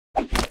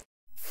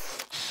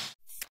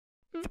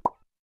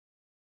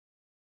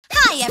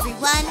Hi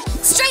everyone!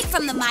 Straight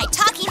from the My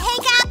Talking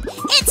Hank app,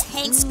 it's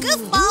Hank's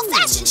Goofball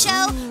Fashion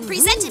Show,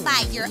 presented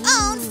by your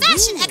own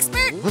fashion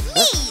expert,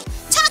 me,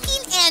 Talking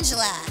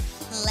Angela.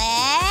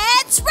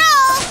 Let's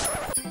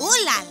roll!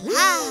 Ooh la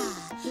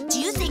la!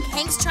 Do you think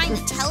Hank's trying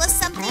to tell us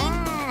something?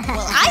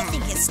 Well, I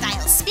think his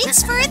style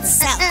speaks for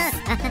itself.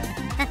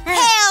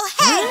 Hail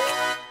Hank!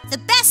 The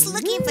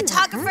best-looking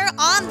photographer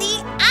on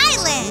the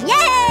island!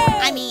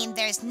 Yay! I mean,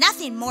 there's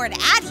nothing more to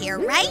add here,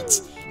 right?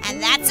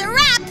 And that's a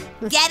wrap!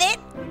 Get it?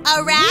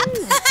 A wrap?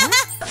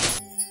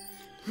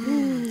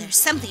 There's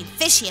something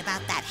fishy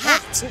about that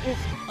hat.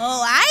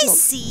 Oh, I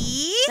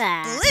see!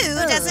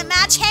 Blue doesn't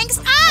match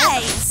Hank's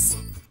eyes!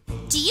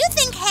 Do you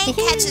think Hank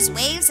catches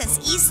waves as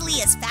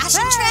easily as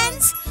fashion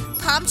trends?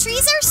 Palm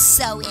trees are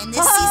so in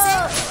this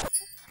season.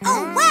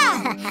 Oh,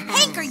 wow!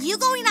 Hank, are you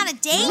going on a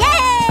date?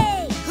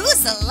 Yay!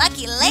 Who's the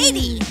lucky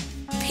lady?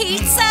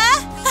 Pizza?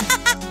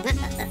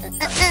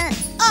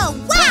 Oh,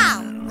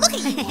 wow! Look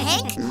at you,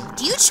 Hank.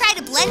 Do you try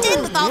to blend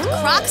in with all the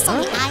crocs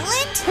on the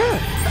island?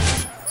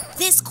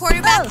 This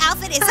quarterback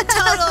outfit is a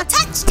total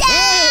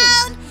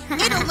touchdown!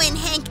 It'll win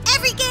Hank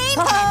every game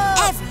and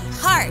every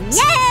heart.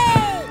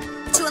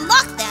 Yay! To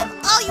unlock them,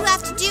 all you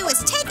have to do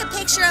is take a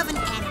picture of an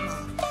animal.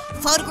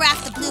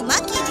 Photograph the blue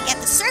monkey to get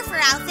the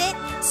surfer outfit,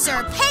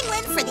 Sir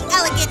Penguin for the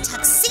elegant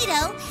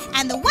tuxedo,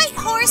 and the white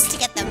horse to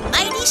get the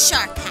mighty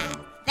shark hat.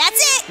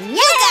 That's it!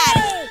 You got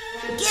it!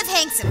 Give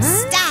Hank some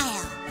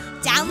style.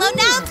 Download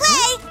now and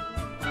play!